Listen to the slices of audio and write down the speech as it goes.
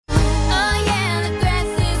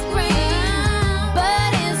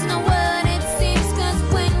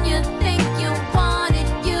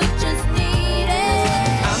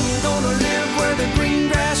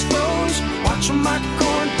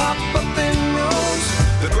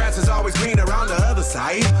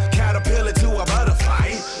sight. Caterpillar to a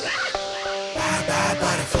butterfly. Bye bye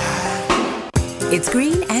butterfly. It's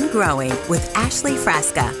Green and Growing with Ashley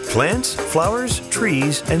Frasca. Plants, flowers,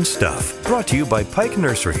 trees, and stuff. Brought to you by Pike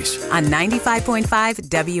Nurseries. On 95.5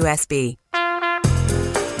 WSB.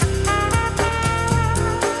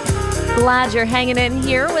 Glad you're hanging in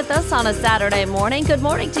here with us on a Saturday morning. Good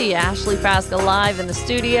morning to you. Ashley Frasca live in the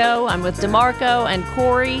studio. I'm with DeMarco and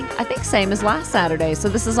Corey. I think same as last Saturday. So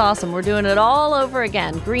this is awesome. We're doing it all over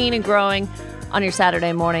again. Green and Growing on your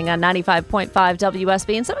Saturday morning on 95.5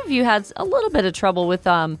 WSB. And some of you had a little bit of trouble with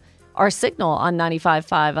our signal on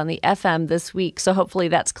 95.5 on the FM this week. So hopefully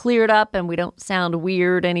that's cleared up and we don't sound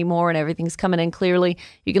weird anymore and everything's coming in clearly.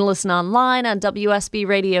 You can listen online on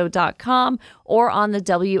WSBradio.com or on the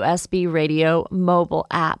WSB Radio mobile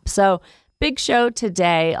app. So big show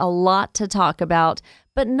today, a lot to talk about,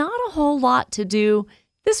 but not a whole lot to do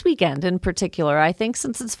this weekend in particular. I think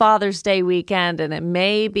since it's Father's Day weekend and it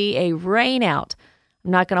may be a rain out,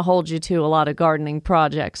 I'm not going to hold you to a lot of gardening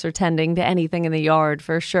projects or tending to anything in the yard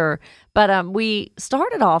for sure. But we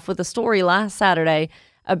started off with a story last Saturday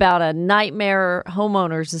about a nightmare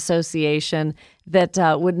homeowners association that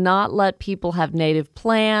would not let people have native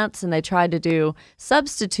plants, and they tried to do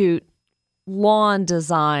substitute lawn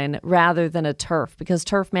design rather than a turf because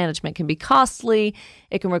turf management can be costly.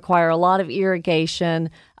 It can require a lot of irrigation,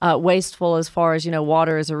 wasteful as far as,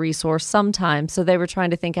 water is a resource sometimes. So they were trying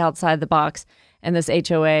to think outside the box. And this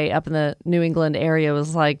HOA up in the New England area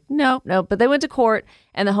was like, no. But they went to court,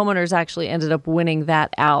 and the homeowners actually ended up winning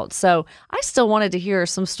that out. So I still wanted to hear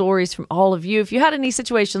some stories from all of you. If you had any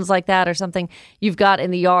situations like that or something you've got in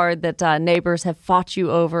the yard that neighbors have fought you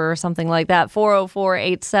over or something like that,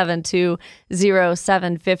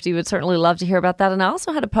 404-872-0750. Would certainly love to hear about that. And I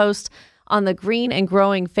also had a post on the Green and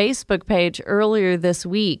Growing Facebook page earlier this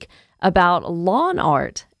week about lawn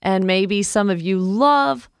art. And maybe some of you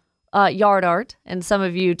love yard art, and some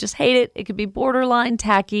of you just hate it. It could be borderline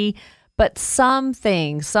tacky, but some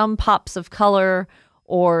pops of color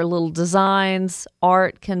or little designs,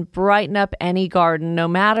 art can brighten up any garden, no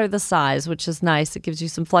matter the size, which is nice. It gives you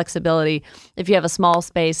some flexibility if you have a small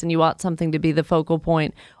space and you want something to be the focal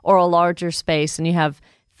point, or a larger space and you have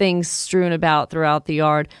things strewn about throughout the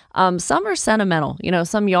yard. Some are sentimental.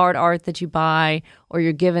 Some yard art that you buy or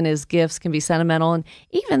you're given as gifts can be sentimental. And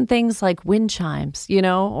even things like wind chimes,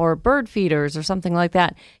 or bird feeders or something like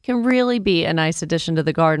that can really be a nice addition to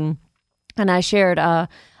the garden. And I shared a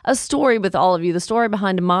story with all of you. The story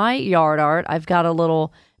behind my yard art, I've got a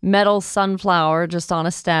little metal sunflower just on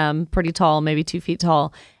a stem, pretty tall, maybe 2 feet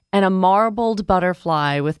tall, and a marbled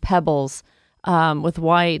butterfly with pebbles, with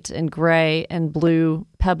white and gray and blue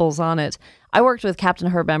pebbles on it. I worked with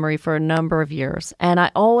Captain Herb Emery for a number of years, and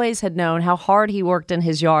I always had known how hard he worked in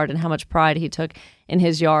his yard and how much pride he took in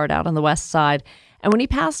his yard out on the west side. And when he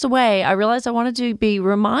passed away, I realized I wanted to be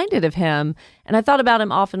reminded of him. And I thought about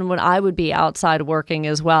him often when I would be outside working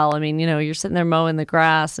as well. I mean, you're sitting there mowing the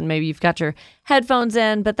grass and maybe you've got your headphones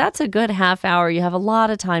in, but that's a good half hour. You have a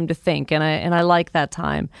lot of time to think, and I like that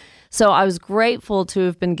time. So I was grateful to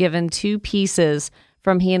have been given 2 pieces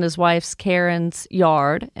from he and his wife's Karen's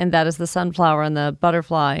yard, and that is the sunflower and the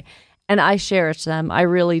butterfly. And I cherish them. I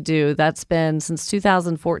really do. That's been since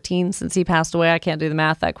 2014, since he passed away. I can't do the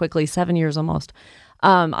math that quickly, 7 years almost.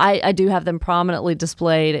 I do have them prominently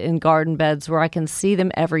displayed in garden beds where I can see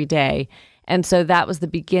them every day. And so that was the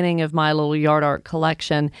beginning of my little yard art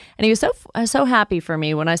collection. And he was so happy for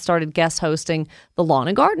me when I started guest hosting the Lawn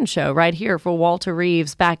and Garden Show right here for Walter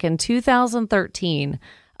Reeves back in 2013.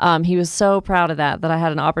 He was so proud of that I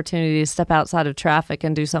had an opportunity to step outside of traffic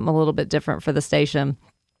and do something a little bit different for the station.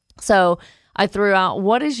 So I threw out,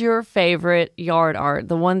 what is your favorite yard art?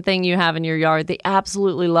 The one thing you have in your yard that you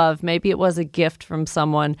absolutely love. Maybe it was a gift from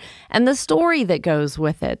someone, and the story that goes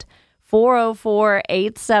with it.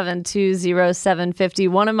 404-872-0750.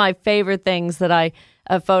 One of my favorite things that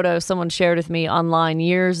a photo someone shared with me online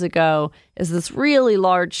years ago is this really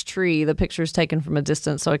large tree. The picture's taken from a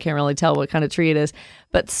distance, so I can't really tell what kind of tree it is.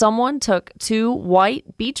 But someone took 2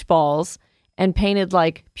 white beach balls and painted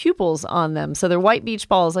like pupils on them. So they're white beach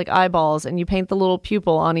balls, like eyeballs, and you paint the little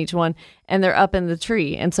pupil on each one, and they're up in the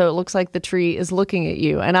tree. And so it looks like the tree is looking at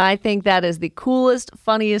you. And I think that is the coolest,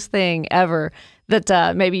 funniest thing ever,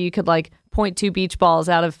 that maybe you could like point 2 beach balls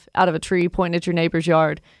out of a tree, point at your neighbor's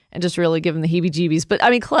yard, and just really give them the heebie-jeebies. But I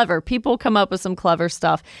mean, clever. People come up with some clever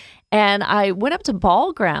stuff. And I went up to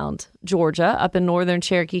Ball Ground, Georgia, up in northern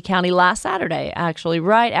Cherokee County last Saturday, actually,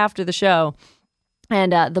 right after the show.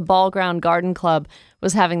 And the Ball Ground Garden Club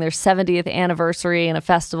was having their 70th anniversary and a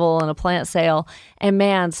festival and a plant sale. And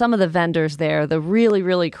man, some of the vendors there, the really,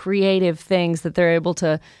 really creative things that they're able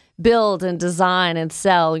to build and design and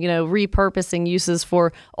sell, repurposing uses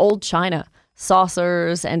for old china,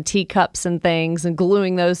 saucers and teacups and things, and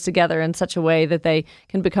gluing those together in such a way that they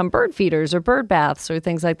can become bird feeders or bird baths or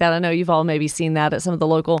things like that. I know you've all maybe seen that at some of the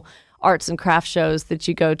local arts and craft shows that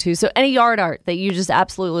you go to. So any yard art that you just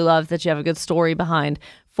absolutely love, that you have a good story behind,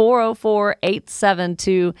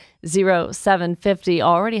 404-872-0750.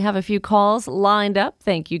 Already have a few calls lined up.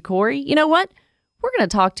 Thank you, Corey. You know what? We're going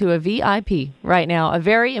to talk to a VIP right now, a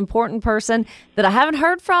very important person that I haven't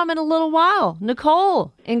heard from in a little while.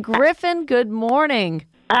 Nicole in Griffin, good morning.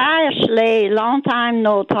 Ashley, long time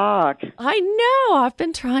no talk. I know. I've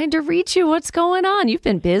been trying to reach you. What's going on? You've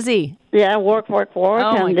been busy. Yeah, work,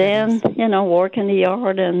 Oh, and then, work in the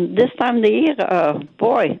yard. And this time of the year,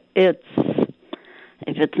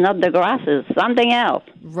 if it's not the grass, it's something else.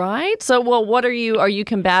 Right. So, well, what are you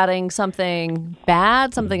combating something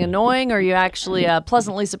bad, something annoying, or are you actually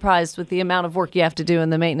pleasantly surprised with the amount of work you have to do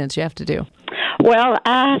and the maintenance you have to do? Well,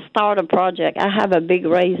 I start a project. I have a big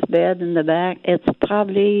raised bed in the back. It's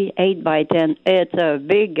probably 8 by 10. It's a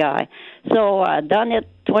big guy. So I done it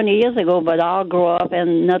 20 years ago, but I grew up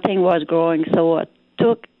and nothing was growing. So I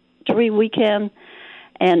took 3 weekends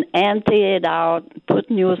and empty it out, put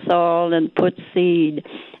new soil, and put seed.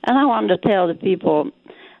 And I want to tell the people,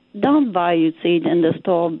 don't buy your seed in the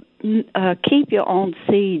store. Keep your own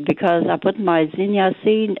seed, because I put my zinnia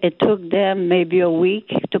seed. It took them maybe a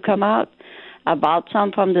week to come out. I bought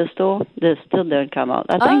some from the store. They still didn't come out.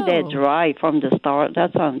 I think they're dry from the start.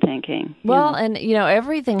 That's what I'm thinking. Well, and,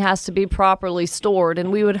 everything has to be properly stored.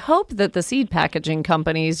 And we would hope that the seed packaging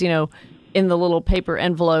companies, in the little paper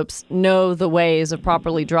envelopes, know the ways of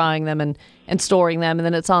properly drying them and storing them, and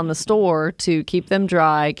then it's on the store to keep them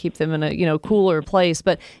dry, keep them in a cooler place.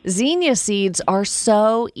 But zinnia seeds are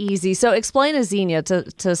so easy. So explain a zinnia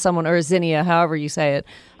to someone, or a zinnia, however you say it.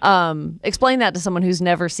 Explain that to someone who's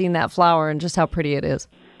never seen that flower and just how pretty it is.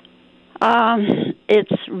 Some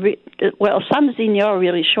zinnia are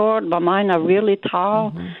really short, but mine are really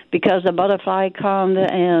tall, because the butterfly come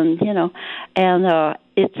and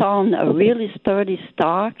it's on a really sturdy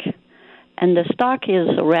stalk, and the stalk is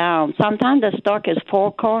round. Sometimes the stalk is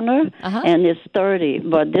 4 corner and it's sturdy,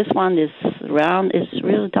 but this one is round. It's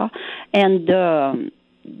really tall, and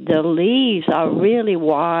the leaves are really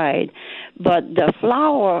wide, but the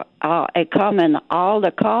flower come in all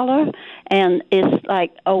the color, and it's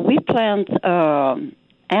like we plant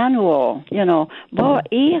annual, But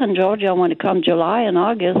here in Georgia, when it comes July and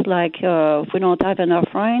August, if we don't have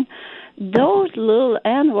enough rain, those little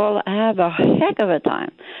annual have a heck of a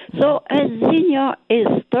time. So a zinnia is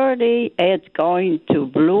sturdy, it's going to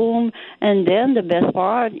bloom, and then the best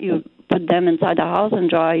part, you put them inside the house and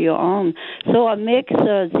dry your own. So I mix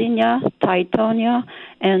zinnia, titania,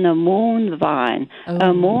 and a moon vine.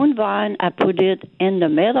 A moon vine, I put it in the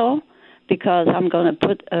middle, because I'm going to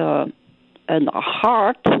put a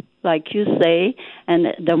heart, like you say, and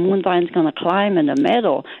the moon vine's going to climb in the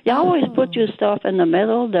middle. You always put your stuff in the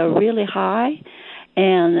middle. They're really high.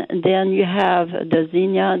 And then you have the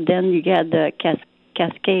zinnia, then you get the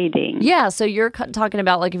cascading. Yeah, so you're talking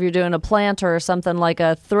about, like, if you're doing a planter or something, like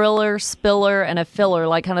a thriller, spiller, and a filler,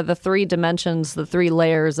 like kind of the 3 dimensions, the 3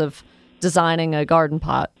 layers of designing a garden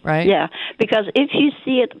pot, right? Yeah, because if you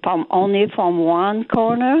see it only from one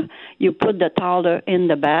corner, you put the taller in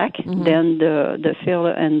the back, then the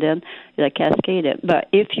filler, and then the cascade. But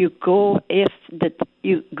if you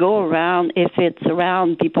go around, if it's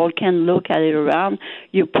around, people can look at it around,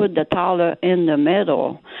 you put the taller in the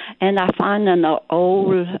middle. And I find an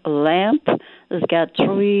old lamp. It's got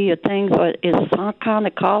 3 things, but it's some kind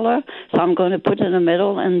of color, so I'm going to put it in the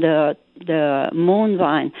middle, and the moon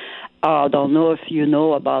vine. I don't know if you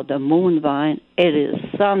know about the moon vine. It is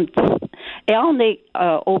something. It only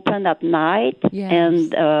open at night,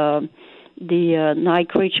 and the night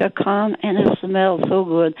creature come, and it smells so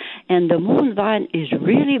good. And the moon vine is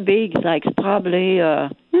really big, like probably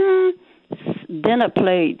dinner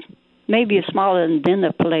plate, maybe smaller than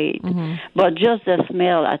dinner plate. But just the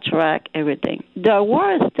smell attract everything. The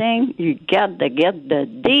worst thing, you got to get the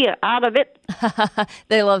deer out of it.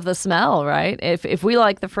 They love the smell, right? If we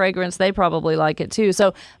like the fragrance, they probably like it too.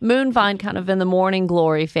 So moon vine kind of in the morning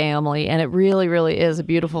glory family, and it really, really is a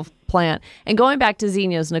beautiful plant. And going back to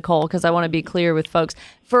zinnias, Nicole, because I want to be clear with folks,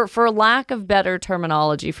 for lack of better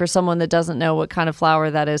terminology, for someone that doesn't know what kind of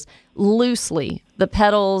flower that is, loosely, the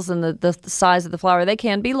petals and the size of the flower, they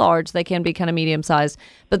can be large, they can be kind of medium-sized,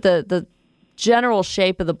 but the general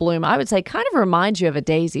shape of the bloom, I would say, kind of reminds you of a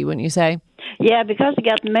daisy, wouldn't you say? Yeah, because you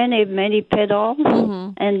got many, many petals,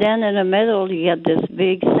 and then in the middle you get this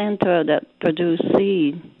big center that produce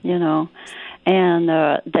seed, And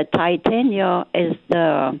the titania is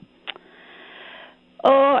the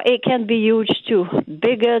Oh, it can be huge too,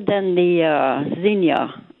 bigger than the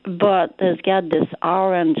zinnia, but it's got this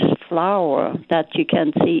orange flower that you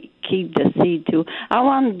can keep the seed to. I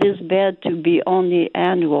want this bed to be only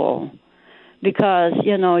annual because,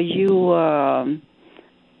 you know,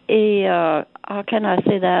 how can I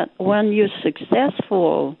say that? When you're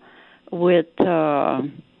successful with,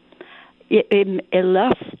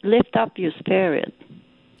 it lifts up your spirit.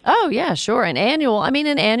 Oh, yeah, sure. An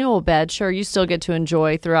annual bed, sure, you still get to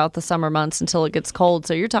enjoy throughout the summer months until it gets cold.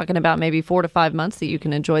 So you're talking about maybe 4 to 5 months that you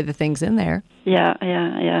can enjoy the things in there. Yeah.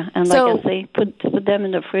 And like I say, put them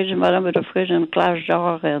in the fridge and put them in the fridge in a glass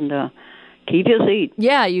jar and keep your seed.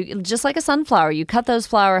 Yeah, you just like a sunflower. You cut those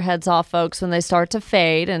flower heads off, folks, when they start to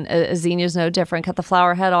fade, and a zinnia is no different. Cut the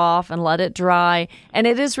flower head off and let it dry. And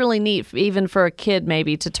it is really neat, even for a kid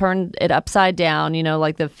maybe, to turn it upside down, you know,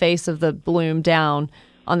 like the face of the bloom down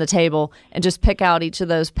on the table and just pick out each of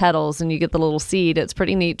those petals and you get the little seed. It's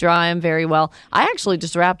pretty neat, dry them very well. I actually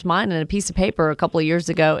just wrapped mine in a piece of paper a couple of years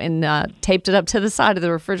ago and taped it up to the side of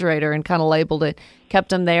the refrigerator and kind of labeled it, kept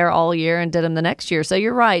them there all year and did them the next year. So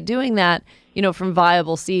you're right, doing that, you know, from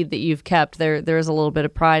viable seed that you've kept, there is a little bit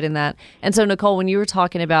of pride in that. And so, Nicole, when you were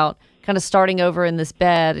talking about kind of starting over in this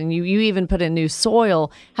bed and you even put in new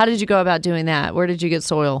soil, how did you go about doing that? Where did you get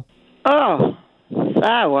soil? Oh,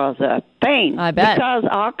 that was a pain. I bet. Because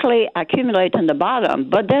our clay accumulates in the bottom.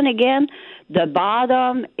 But then again, the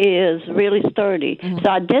bottom is really sturdy. Mm-hmm. So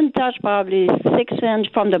I didn't touch probably 6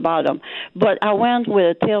 inches from the bottom. But I went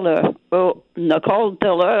with a tiller, Nicole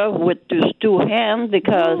tiller, with these 2 hands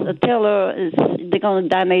because a tiller, they're going to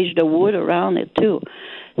damage the wood around it too.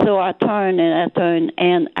 So I turned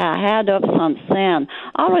and I had up some sand.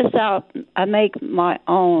 I always thought I make my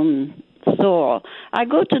own soil. I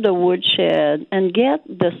go to the woodshed and get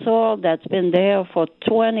the soil that's been there for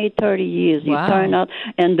 20, 30 years. You turn out,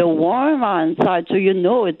 and the worm are inside, so you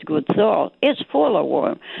know it's good soil. It's full of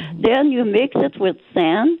worm. Mm-hmm. Then you mix it with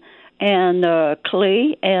sand and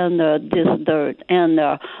clay and this dirt. And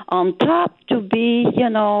on top, to be,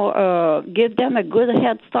 give them a good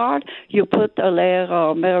head start, you put a layer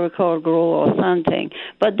of Miracle-Gro or something.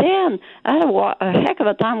 But then I had a heck of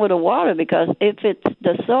a time with the water because if it's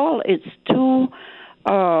the soil, it's too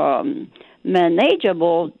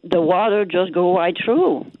manageable, the water just go right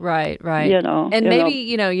through. Right. And maybe,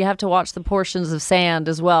 you have to watch the portions of sand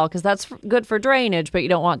as well, because that's good for drainage, but you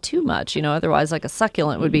don't want too much, otherwise like a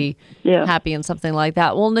succulent would be happy in something like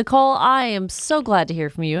that. Well, Nicole, I am so glad to hear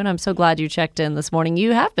from you, and I'm so glad you checked in this morning.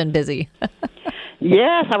 You have been busy.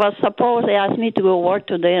 Yes, I was supposed, they asked me to go work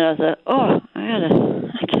today, and I said,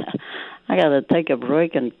 I gotta take a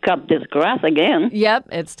break and cut this grass again. Yep,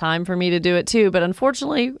 it's time for me to do it too. But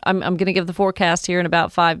unfortunately, I'm going to give the forecast here in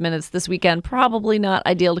about 5 minutes this weekend. Probably not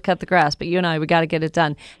ideal to cut the grass, but you and I, we got to get it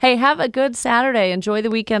done. Hey, have a good Saturday. Enjoy the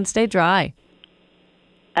weekend. Stay dry.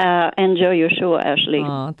 Enjoy your show, Ashley.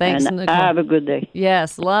 Oh, thanks, and Nicole. have a good day.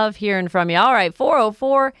 Yes, love hearing from you. All right,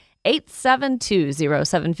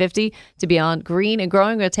 404-872-0750 to be on Green and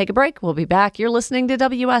Growing. We're going to take a break. We'll be back. You're listening to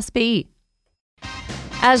WSB.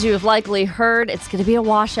 As you have likely heard, it's going to be a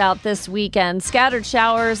washout this weekend. Scattered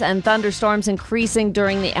showers and thunderstorms increasing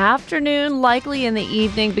during the afternoon, likely in the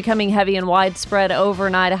evening, becoming heavy and widespread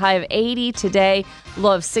overnight. A high of 80 today,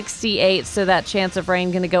 low of 68, so that chance of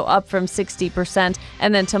rain going to go up from 60%.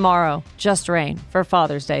 And then tomorrow, just rain for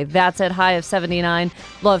Father's Day. That's at high of 79,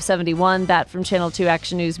 low of 71. That from Channel 2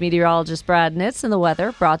 Action News meteorologist Brad Nitz. And the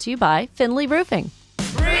weather brought to you by Finley Roofing.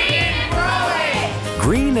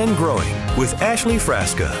 Green and Growing with Ashley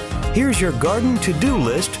Frasca. Here's your garden to-do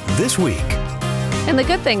list this week. And the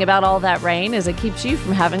good thing about all that rain is it keeps you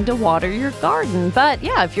from having to water your garden. But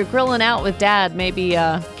yeah, if you're grilling out with Dad, maybe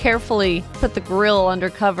carefully put the grill under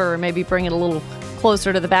cover or maybe bring it a little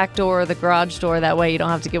closer to the back door or the garage door. That way you don't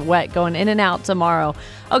have to get wet going in and out tomorrow.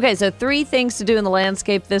 Okay, so 3 things to do in the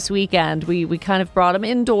landscape this weekend. We kind of brought them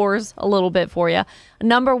indoors a little bit for you.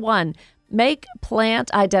 Number 1, make plant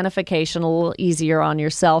identification a little easier on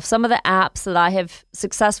yourself. Some of the apps that I have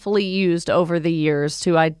successfully used over the years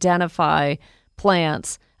to identify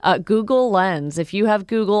plants, Google Lens. If you have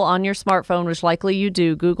Google on your smartphone, which likely you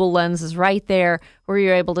do, Google Lens is right there where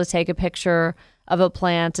you're able to take a picture of a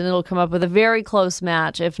plant and it'll come up with a very close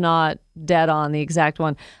match, if not dead on the exact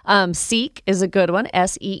one. Seek is a good one,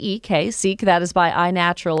 S-E-E-K, Seek. That is by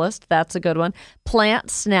iNaturalist. That's a good one.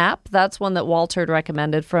 Plant Snap, that's one that Walter had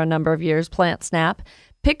recommended for a number of years, Plant Snap.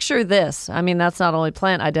 picture this. I mean, that's not only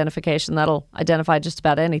plant identification, that'll identify just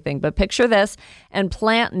about anything, but picture this and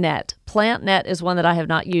PlantNet. PlantNet is one that I have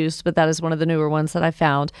not used, but that is one of the newer ones that I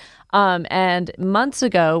found. And months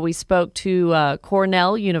ago, we spoke to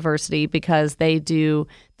Cornell University because they do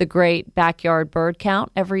the great backyard bird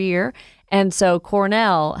count every year. And so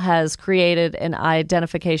Cornell has created an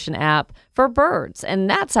identification app for birds, and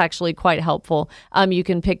that's actually quite helpful. You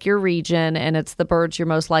can pick your region, and it's the birds you're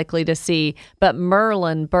most likely to see. But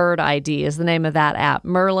Merlin Bird ID is the name of that app,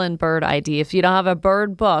 Merlin Bird ID. If you don't have a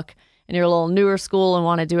bird book and you're a little newer school and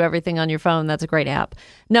want to do everything on your phone, that's a great app.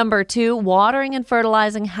 Number 2, watering and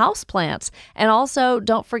fertilizing houseplants. And also,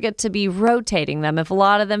 don't forget to be rotating them. If a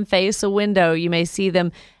lot of them face a window, you may see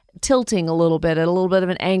them tilting a little bit at a little bit of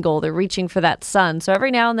an angle. They're reaching for that sun. So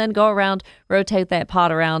every now and then go around, rotate that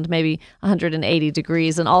pot around maybe 180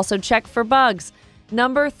 degrees, and also check for bugs.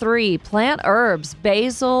 Number 3, plant herbs,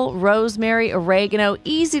 basil, rosemary, oregano,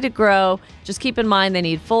 easy to grow. Just keep in mind they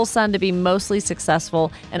need full sun to be mostly successful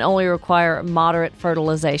and only require moderate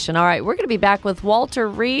fertilization. All right, we're going to be back with Walter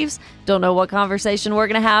Reeves. Don't know what conversation we're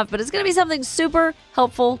going to have, but it's going to be something super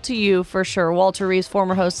helpful to you for sure. Walter Reeves,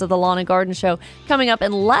 former host of the Lawn and Garden Show, coming up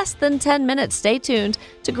in less than 10 minutes. Stay tuned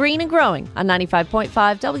to Green and Growing on 95.5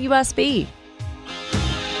 WSB.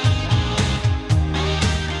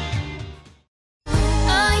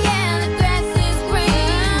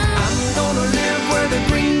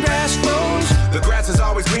 The grass is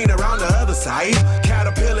always greener on the other side.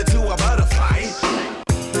 Caterpillar to a butterfly.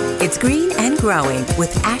 It's Green and Growing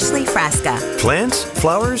with Ashley Frasca Plants,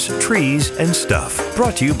 flowers, trees, and stuff.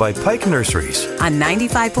 Brought to you by Pike Nurseries. on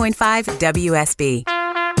 95.5 WSB.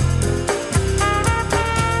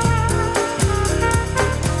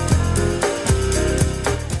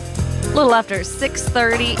 A little after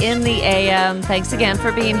 6:30 in the a.m. Thanks again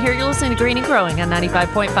for being here. You're listening to Green and Growing on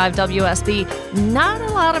 95.5 WSB. Not a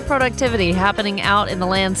lot of productivity happening out in the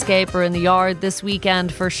landscape or in the yard this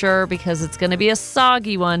weekend for sure, because it's going to be a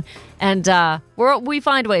soggy one. And we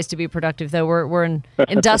find ways to be productive, though. We're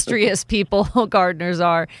industrious people, gardeners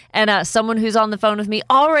are. And someone who's on the phone with me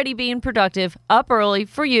already being productive, up early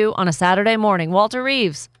for you on a Saturday morning. Walter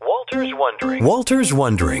Reeves. Walter's Wondering. Walter's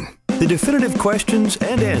Wondering. The definitive questions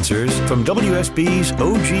and answers from WSB's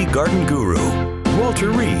OG garden guru, Walter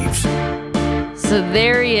Reeves. So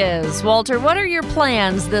there he is. Walter, what are your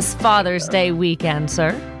plans this Father's Day weekend,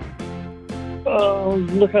 sir?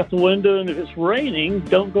 Look out the window, and if it's raining,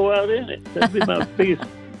 don't go out in it. That'd be my biggest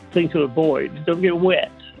thing to avoid. Don't get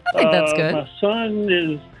wet. I think that's good.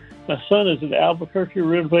 My son is in Albuquerque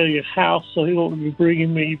renovating a house, so he won't be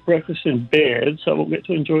bringing me breakfast in bed, so I won't get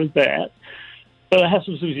to enjoy that. But I have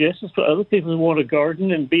some suggestions for other people who want to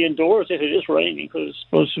garden and be indoors if it is raining, because it's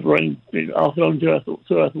supposed to rain off and on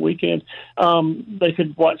throughout the weekend. They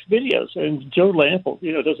could watch videos, and Joe Lample,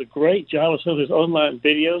 does a great job of some of his online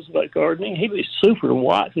videos about gardening. He'd be super to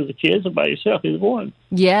watch with the kids and by yourself, either one.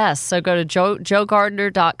 Yes, so go to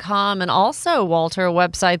joegardener.com, and also, Walter, a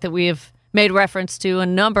website that we have made reference to a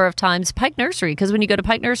number of times, Pike Nursery, because when you go to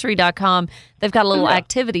pikenursery.com, they've got a little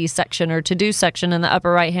activities section or to-do section in the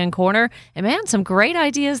upper right-hand corner. And man, some great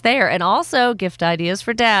ideas there. And also gift ideas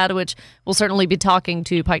for Dad, which we'll certainly be talking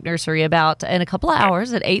to Pike Nursery about in a couple of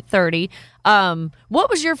hours at 8:30. What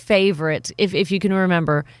was your favorite, if you can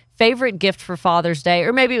remember, favorite gift for Father's Day?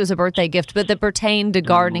 Or maybe it was a birthday gift, but that pertained to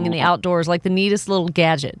gardening in the outdoors, like the neatest little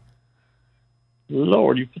gadget.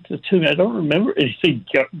 Lord, you put the two. I don't remember anything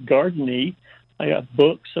gardening. I got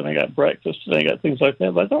books and I got breakfast and I got things like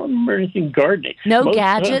that, but I don't remember anything gardening. No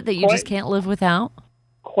gadget that you just can't live without?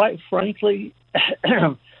 Quite frankly,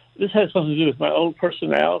 this has something to do with my own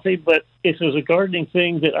personality, but if there's a gardening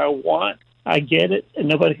thing that I want, I get it, and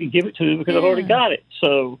nobody can give it to me because I've already got it.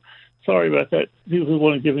 So sorry about that. People who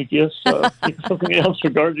want to give me gifts, something else for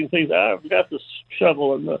gardening things. I've got the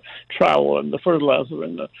shovel and the trowel and the fertilizer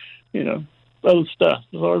and the, other stuff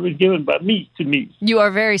has already been given by me to me. You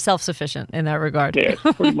are very self-sufficient in that regard. Yes,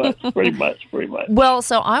 pretty much. Well,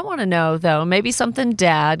 so I want to know, though, maybe something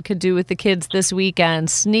Dad could do with the kids this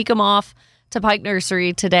weekend, sneak them off to Pike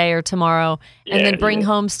Nursery today or tomorrow, and then bring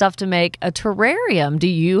home stuff to make a terrarium. Do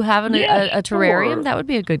you have a terrarium? Sure. That would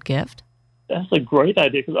be a good gift. That's a great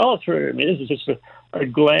idea, because all a terrarium is just a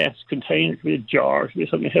glass container. It could be a jar. It could be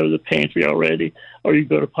something you have in the pantry already, or you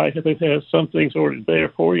go to Pike. I think they have some things ordered there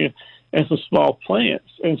for you, and some small plants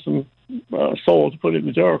and some soil to put in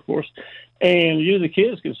the jar, of course. And you, the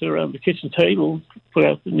kids, can sit around the kitchen table, put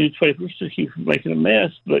out the newspapers to keep from making a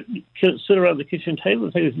mess, but sit around the kitchen table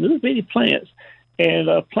and take these little bitty plants and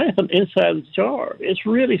plant them inside the jar. It's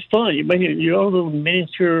really fun. You make your own little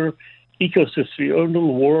miniature ecosystem, your own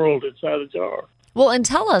little world inside the jar. Well, and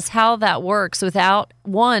tell us how that works without,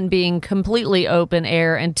 one, being completely open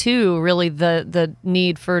air, and two, really the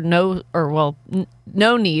need for no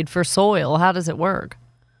need for soil. How does it work?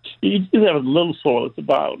 You do have a little soil at the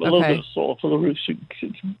bottom, a little bit of soil for the roots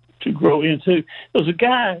to grow into. There was a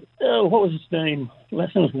guy, what was his name?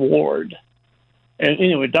 Last name was Ward. And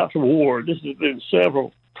anyway, Dr. Ward, this has been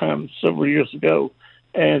several years ago,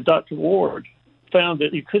 and Dr. Ward found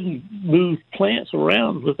that you couldn't move plants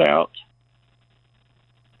around without...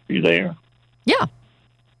 Are you there? Yeah.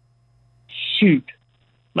 Shoot.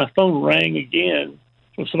 My phone rang again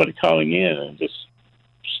from somebody calling in and just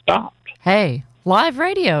stopped. Hey, live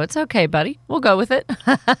radio. It's okay, buddy. We'll go with it.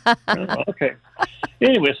 Okay.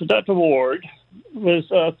 Anyway, so Dr. Ward was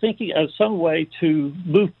thinking of some way to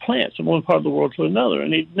move plants from one part of the world to another,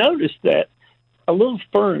 and he noticed that a little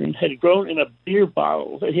fern had grown in a beer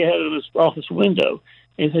bottle that he had in his office window.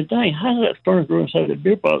 And he said, dang, how did that fern grow inside the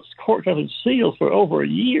beer bottle? It's corked up and sealed for over a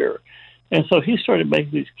year. And so he started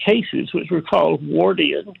making these cases, which were called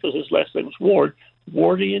Wardian, because his last name was Ward,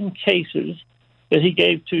 Wardian cases that he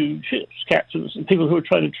gave to ships, captains, and people who were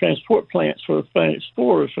trying to transport plants for planet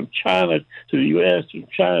explorers from China to the U.S., from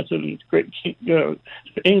China to the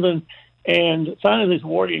to England. And finally, these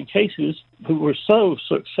Wardian cases, who were so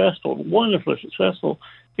successful, wonderfully successful,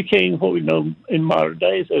 became what we know in modern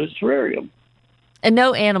days as a terrarium. And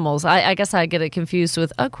no animals. I guess I get it confused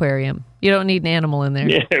with aquarium. You don't need an animal in there.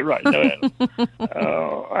 Yeah, right. No animals.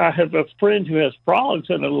 I have a friend who has frogs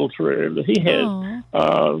in a little terrarium that he has.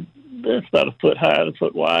 That's about a foot high and a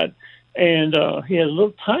foot wide. And he has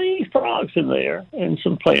little tiny frogs in there and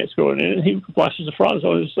some plants growing in it. And he watches the frogs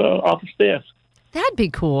on his office desk. That'd be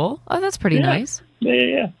cool. Oh, that's pretty nice.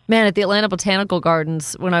 Yeah. Man, at the Atlanta Botanical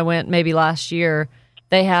Gardens, when I went maybe last year,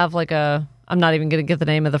 they have like I'm not even going to get the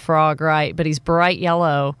name of the frog right, but he's bright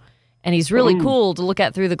yellow, and he's really cool to look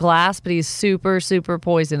at through the glass, but he's super, super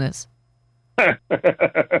poisonous. But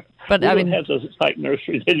we don't have those at Pike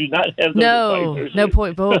Nursery. They do not have those at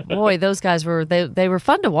Pike Nursery. Boy, those guys were they were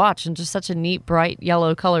fun to watch and just such a neat, bright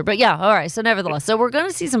yellow color. But yeah, all right. So nevertheless, so we're going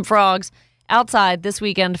to see some frogs outside this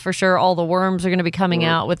weekend for sure. All the worms are going to be coming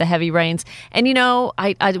out with the heavy rains. And, you know,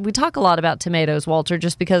 we talk a lot about tomatoes, Walter,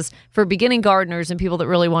 just because for beginning gardeners and people that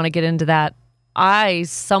really want to get into that, I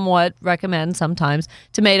somewhat recommend sometimes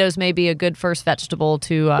tomatoes may be a good first vegetable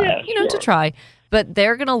to, to try. But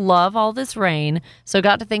they're going to love all this rain. So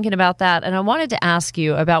got to thinking about that. And I wanted to ask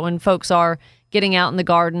you about when folks are getting out in the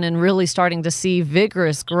garden and really starting to see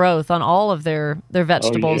vigorous growth on all of their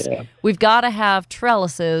vegetables. Oh, yeah. We've got to have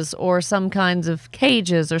trellises or some kinds of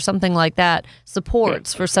cages or something like that,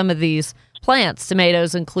 supports for some of these plants,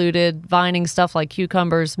 tomatoes included, vining stuff like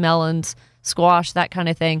cucumbers, melons, squash, that kind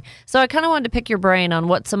of thing. So I kind of wanted to pick your brain on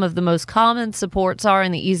what some of the most common supports are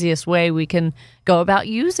and the easiest way we can go about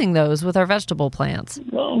using those with our vegetable plants.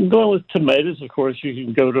 Well, going with tomatoes, of course, you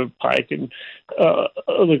can go to Pike and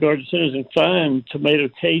other garden centers and find tomato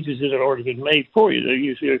cages that have already been made for you. They're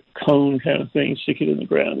usually a cone kind of thing, stick it in the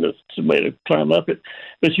ground, the tomato climb up it.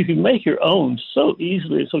 But you can make your own so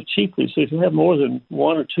easily and so cheaply. So if you have more than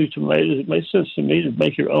one or two tomatoes, it makes sense to me to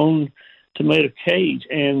make your own tomato cage.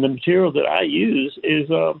 And the material that I use is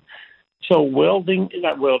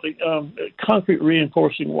concrete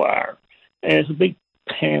reinforcing wire. And it's a big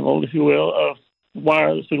panel, if you will, of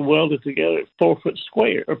wire that's been welded together at 4-foot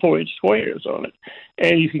square or 4-inch squares on it.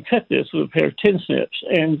 And you can cut this with a pair of tin snips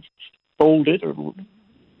and fold it or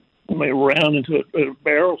round into a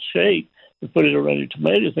barrel shape and put it around your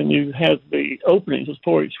tomatoes, and you have the openings, those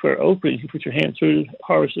 4-inch square openings. You put your hand through to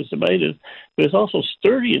harvest the tomatoes, but it's also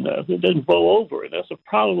sturdy enough that it doesn't blow over. And that's a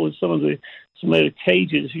problem with some of the tomato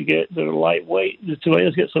cages you get that are lightweight. The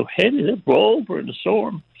tomatoes get so heavy, they blow over in the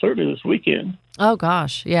storm, certainly this weekend. Oh,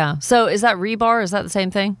 gosh, yeah. So is that rebar? Is that the same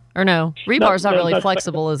thing? Or no? Rebar's not really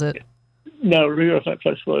flexible, is it? No, rebar's not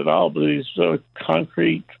flexible at all, but these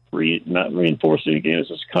concrete, not reinforcing again, it's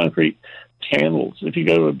just concrete panels. If you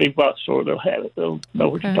go to a big box store, they'll have it. They'll know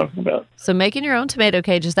what you're talking about. So making your own tomato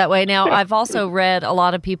cages that way. Now, I've also read a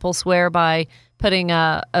lot of people swear by putting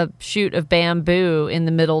a shoot of bamboo in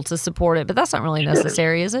the middle to support it, but that's not really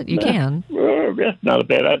necessary, is it? You can. That's not a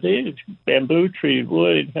bad idea. Bamboo, treated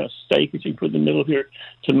wood, and kind of stake that you can put in the middle of your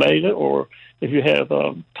tomato, or if you have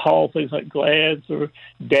tall things like glads or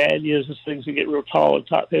dahlias, those things that get real tall and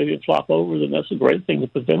top heavy and flop over, then that's a great thing to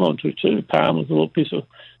put them onto too. Tie them with a little piece of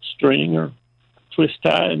string or twist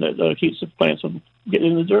tie, and that keeps the plants from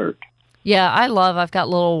getting in the dirt. Yeah, I've got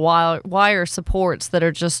little wire supports that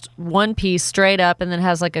are just one piece straight up and then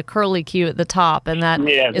has like a curly Q at the top, and that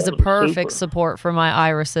is a perfect support for my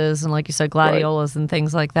irises and, like you said, gladiolas and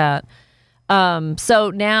things like that.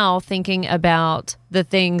 So now thinking about the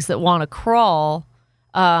things that want to crawl,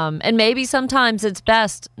 and maybe sometimes it's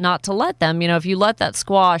best not to let them. If you let that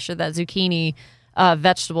squash or that zucchini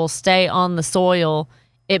vegetable stay on the soil,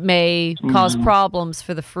 it may cause problems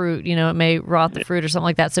for the fruit. It may rot the fruit or something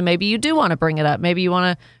like that. So maybe you do want to bring it up. Maybe you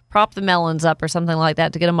want to prop the melons up or something like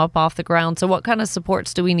that to get them up off the ground. So what kind of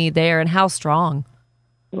supports do we need there, and how strong?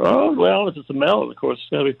 Well, if it's a melon, of course, it's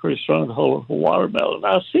got to be pretty strong to hold a watermelon.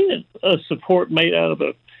 I've seen a support made out of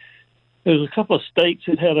there's a couple of stakes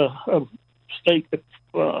that had a stake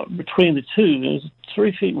between the two. It was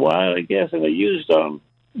 3 feet wide, I guess, and they used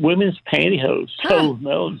women's pantyhose to hold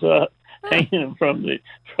melons up, hanging them from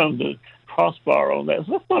the crossbar on that.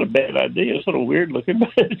 So that's not a bad idea. It's sort of weird looking,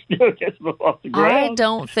 but it still gets them off the ground. I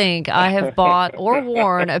don't think I have bought or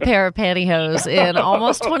worn a pair of pantyhose in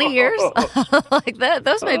almost 20 years. Like that,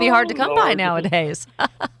 those may be hard to come by nowadays.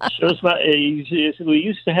 Shows my age. Yes, we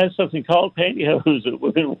used to have something called pantyhose that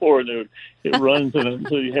women wore. It runs in them.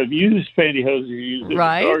 So you have used pantyhose. You use it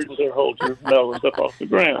right. in gardens that hold your melons up off the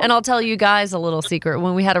ground. And I'll tell you guys a little secret.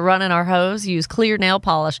 When we had a run in our hose, use clear nail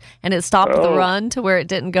polish, and it stopped the run to where it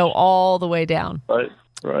didn't go all the way down.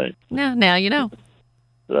 Right. Now you know.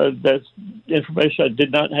 That's information I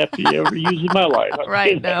did not have to ever use in my life.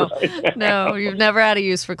 Right, no, you've never had a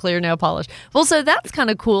use for clear nail polish. Well, so that's kind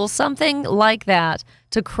of cool. Something like that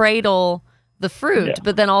to cradle the fruit,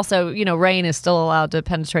 but then also, rain is still allowed to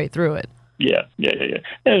penetrate through it. Yeah.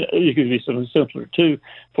 And you could do something simpler, too,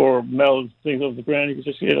 for melons, things on the ground. You could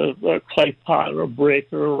just get a clay pot or a brick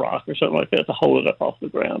or a rock or something like that to hold it up off the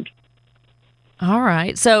ground. All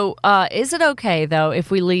right. So is it okay, though,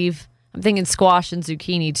 if we leave... I'm thinking squash and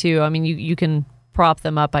zucchini, too. I mean, you can prop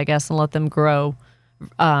them up, I guess, and let them grow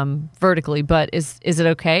vertically. But is it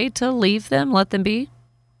okay to leave them, let them be?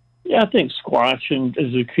 Yeah, I think squash and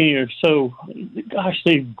zucchini are so,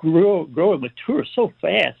 they grow and mature so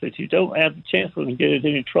fast that you don't have the chance for them to get into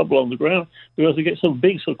any trouble on the ground because they get so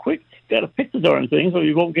big so quick. You got to pick the darn things or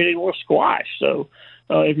you won't get any more squash. So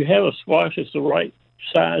if you have a squash that's the right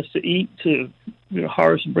size to eat, to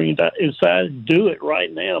harvest and bring it inside, do it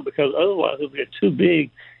right now, because otherwise it'll get too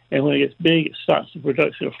big, and when it gets big, it stops the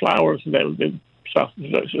production of flowers, and that will then stop the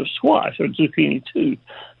production of squash or zucchini too.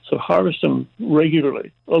 So harvest them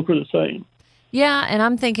regularly. Okra the same. Yeah, and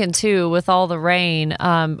I'm thinking too, with all the rain,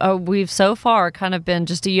 we've so far kind of been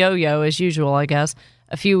just a yo-yo as usual, I guess.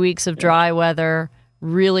 A few weeks of dry weather,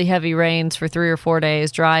 really heavy rains for 3 or 4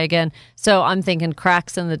 days, dry again. So I'm thinking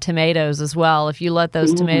cracks in the tomatoes as well. If you let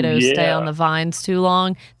those tomatoes stay on the vines too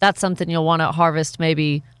long, that's something you'll want to harvest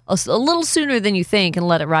maybe a little sooner than you think and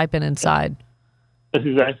let it ripen inside. That's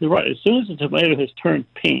exactly right. As soon as the tomato has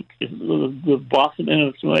turned pink, the blossom end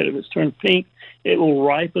of the tomato has turned pink, it will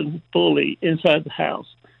ripen fully inside the house.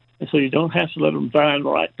 And so you don't have to let them vine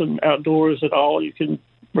ripen outdoors at all. You can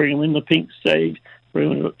bring them in the pink stage,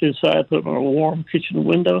 bring them inside, put them on a warm kitchen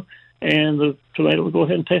window, and the tomato will go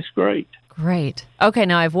ahead and taste great. Great. Okay,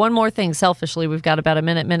 now I have one more thing. Selfishly, we've got about a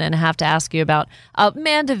minute and a half to ask you about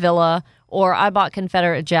mandevilla, or I bought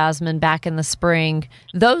Confederate jasmine back in the spring.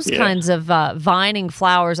 Those kinds of vining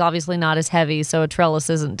flowers, obviously not as heavy, so a trellis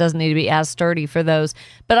doesn't need to be as sturdy for those.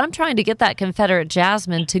 But I'm trying to get that Confederate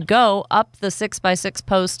jasmine to go up the 6x6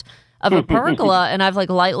 post of a pergola, and I've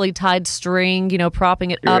lightly tied string,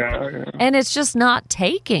 propping it up, and it's just not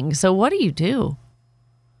taking. So what do you do?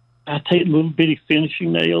 I take little bitty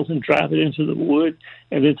finishing nails and drive it into the wood,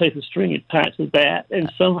 and then take the string and tie it to that, and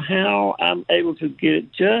somehow I'm able to get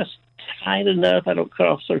it just tight enough. I don't cut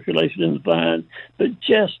off circulation in the vine, but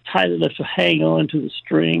just tight enough to hang on to the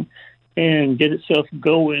string and get itself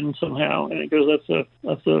going somehow, and it goes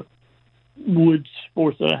up the wood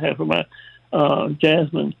sport that I have for my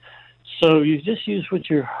jasmine. So you just use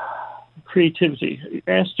your creativity.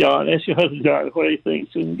 Ask your husband, John, what he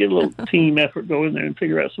thinks, and get a little team effort, go in there and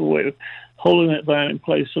figure out some way of holding that vine in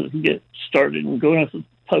place so that it can get started and going off the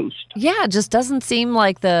post. Yeah, it just doesn't seem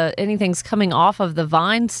like anything's coming off of the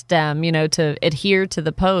vine stem, to adhere to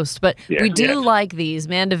the post. But we do like these,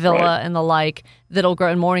 mandevilla and the like, that'll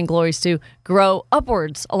grow, and morning glories too, grow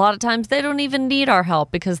upwards. A lot of times they don't even need our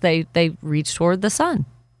help because they reach toward the sun.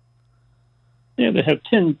 Yeah, they have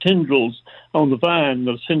 10 tendrils on the vine.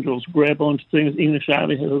 Those tendrils grab onto things. English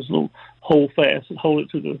ivy has those little holdfasts that hold it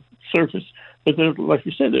to the surface. But like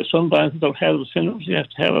you said, there's some vines that don't have those tendrils. You have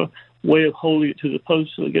to have a way of holding it to the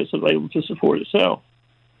post so it gets able to support itself.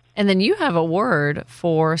 And then you have a word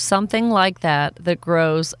for something like that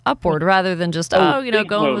grows upward rather than just,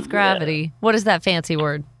 going with gravity. Yeah. What is that fancy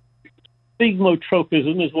word?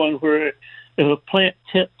 Thigmotropism is one where if a plant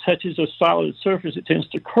touches a solid surface, it tends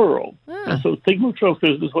to curl. And so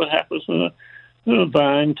thigmotropism is what happens when a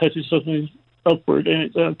vine touches something upward,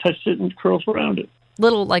 and it touches it and curls around it.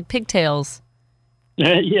 Little like pigtails.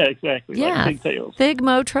 Yeah, exactly. Yeah, like pigtails.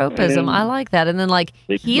 Thigmotropism. I like that. And then like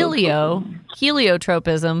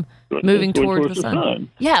heliotropism, moving toward the sun.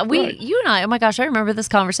 Yeah, you and I, oh my gosh, I remember this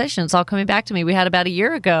conversation. It's all coming back to me. We had about a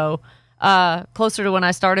year ago, closer to when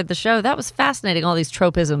I started the show. That was fascinating, all these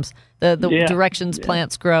tropisms, the directions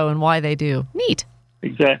plants grow and why they do. Neat.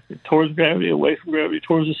 Exactly. Towards gravity, away from gravity,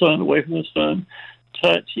 towards the sun, away from the sun.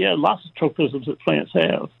 Touch. Yeah, lots of tropisms that plants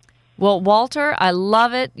have. Well, Walter, I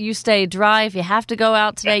love it. You stay dry. If you have to go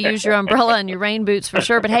out today, use your umbrella and your rain boots for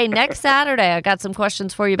sure. But hey, next Saturday, I got some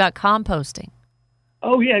questions for you about composting.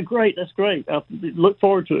 Oh, yeah, great. That's great. I look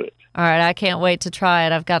forward to it. All right, I can't wait to try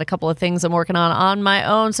it. I've got a couple of things I'm working on my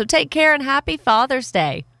own. So take care and happy Father's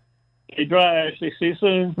Day. Stay dry, Ashley. See you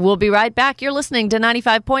soon. We'll be right back. You're listening to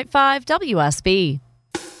 95.5 WSB.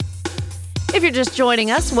 If you're just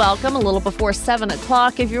joining us, welcome. A little before 7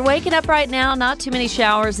 o'clock. If you're waking up right now, not too many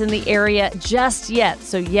showers in the area just yet.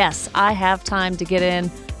 So yes, I have time to get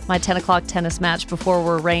in my 10 o'clock tennis match before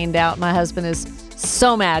we're rained out. My husband is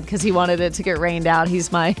so mad because he wanted it to get rained out.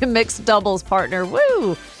 He's my mixed doubles partner.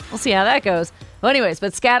 Woo! We'll see how that goes. Well, anyways,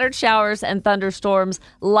 but scattered showers and thunderstorms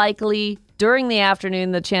likely during the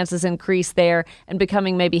afternoon. The chances increase there and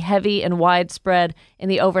becoming maybe heavy and widespread in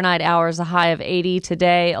the overnight hours. A high of 80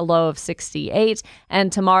 today, a low of 68.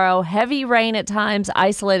 And tomorrow, heavy rain at times.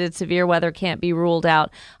 Isolated severe weather can't be ruled out.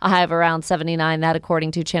 A high of around 79. That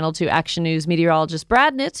according to Channel 2 Action News meteorologist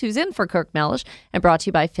Brad Nitz, who's in for Kirk Mellish, and brought to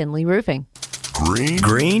you by Finley Roofing.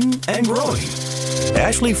 Green and growing.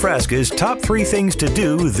 Ashley Frasca's top 3 things to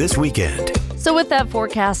do this weekend. So with that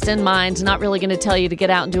forecast in mind, not really going to tell you to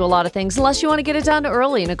get out and do a lot of things unless you want to get it done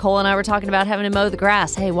early. Nicole and I were talking about having to mow the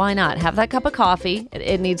grass. Hey, why not? Have that cup of coffee.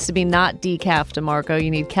 It needs to be not decaf, DeMarco.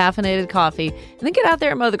 You need caffeinated coffee. And then get out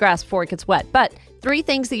there and mow the grass before it gets wet. But 3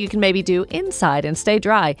 things that you can maybe do inside and stay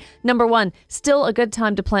dry. Number 1, still a good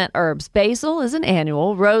time to plant herbs. Basil is an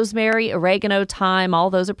annual. Rosemary, oregano, thyme,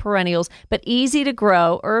 all those are perennials, but easy to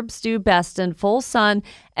grow. Herbs do best in full sun,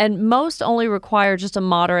 and most only require just a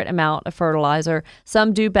moderate amount of fertilizer.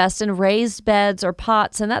 Some do best in raised beds or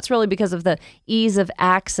pots, and that's really because of the ease of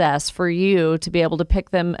access for you to be able to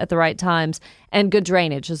pick them at the right times, and good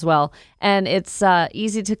drainage as well. And it's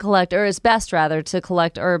easy to collect, or it's best rather, to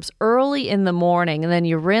collect herbs early in the morning, and then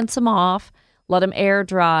you rinse them off, let them air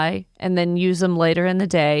dry, and then use them later in the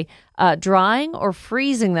day. Drying or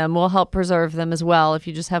freezing them will help preserve them as well if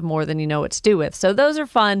you just have more than you know what to do with. So those are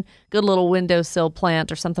fun, good little windowsill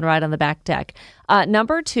plant or something right on the back deck.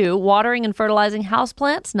 Number 2, watering and fertilizing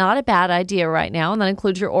houseplants, not a bad idea right now, and that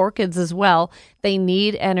includes your orchids as well. They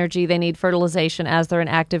need energy, they need fertilization as they're in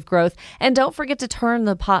active growth. And don't forget to turn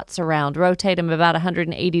the pots around, rotate them about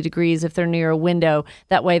 180 degrees if they're near a window.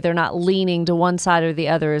 That way they're not leaning to one side or the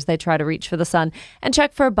other as they try to reach for the sun. And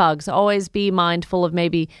check for bugs. Always be mindful of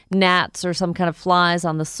maybe gnats or some kind of flies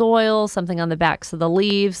on the soil, something on the backs of the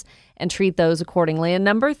leaves, and treat those accordingly. And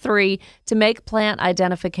number 3, to make plant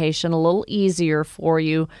identification a little easier for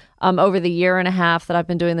you. Over the year and a half that I've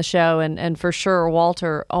been doing the show, and for sure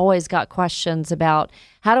Walter always got questions about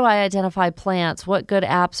how do I identify plants? What good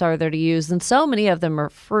apps are there to use? And so many of them are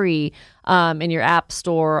free in your app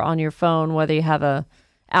store on your phone, whether you have a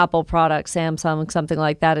Apple product, Samsung, something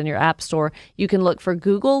like that in your app store. You can look for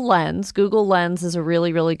Google Lens. Google Lens is a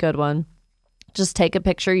really, really good one. Just take a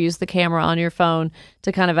picture, use the camera on your phone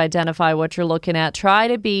to kind of identify what you're looking at. Try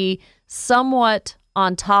to be somewhat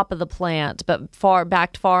on top of the plant, but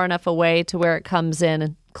backed far enough away to where it comes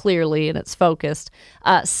in clearly and it's focused.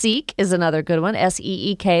 Seek is another good one.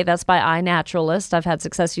 SEEK. That's by iNaturalist. I've had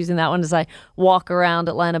success using that one as I walk around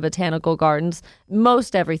Atlanta Botanical Gardens.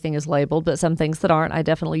 Most everything is labeled, but some things that aren't, I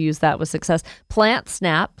definitely use that with success.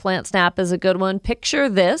 PlantSnap. PlantSnap is a good one. Picture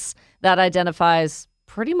this. That identifies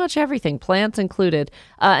pretty much everything, plants included.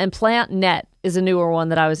 And PlantNet is a newer one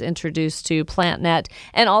that I was introduced to, PlantNet.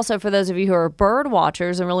 And also for those of you who are bird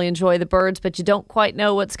watchers and really enjoy the birds, but you don't quite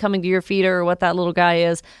know what's coming to your feeder or what that little guy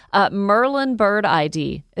is, Merlin Bird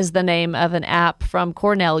ID is the name of an app from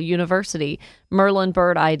Cornell University, Merlin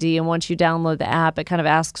Bird ID. And once you download the app, it kind of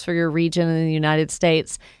asks for your region in the United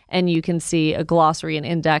States, and you can see a glossary and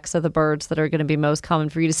index of the birds that are going to be most common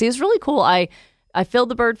for you to see. It's really cool. I filled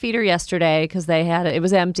the bird feeder yesterday because it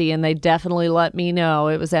was empty, and they definitely let me know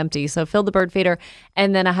it was empty. So filled the bird feeder,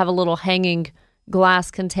 and then I have a little hanging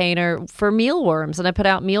glass container for mealworms, and I put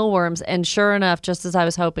out mealworms, and sure enough, just as I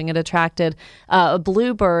was hoping, it attracted a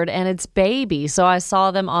bluebird and its baby. So I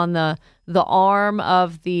saw them on the arm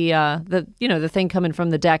of the thing coming from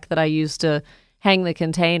the deck that I used to hang the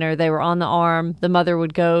container. They were on the arm. The mother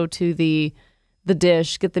would go to the the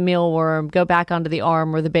dish, get the mealworm, go back onto the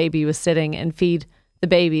arm where the baby was sitting and feed the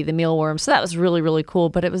baby the mealworm. So that was really, really cool.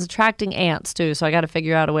 But it was attracting ants too. So I got to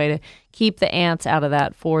figure out a way to keep the ants out of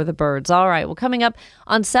that for the birds. All right. Well, coming up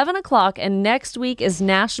on 7 o'clock, and next week is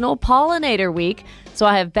National Pollinator Week. So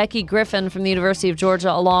I have Becky Griffin from the University of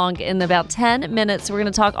Georgia along in about 10 minutes. We're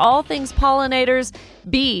going to talk all things pollinators,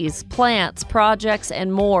 bees, plants, projects,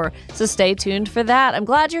 and more. So stay tuned for that. I'm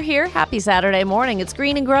glad you're here. Happy Saturday morning. It's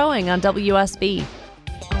Green and Growing on WSB.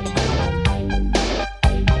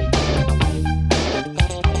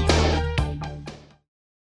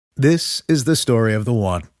 This is the story of the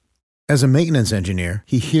one. As a maintenance engineer,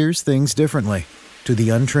 he hears things differently. To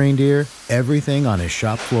the untrained ear, everything on his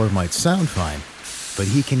shop floor might sound fine,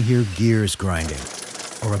 but he can hear gears grinding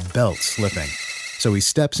or a belt slipping. So he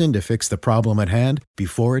steps in to fix the problem at hand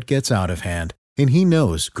before it gets out of hand. And he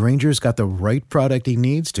knows Grainger's got the right product he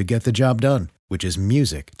needs to get the job done, which is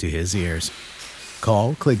music to his ears.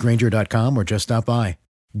 Call, click Grainger.com, or just stop by.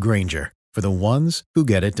 Grainger, for the ones who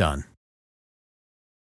get it done.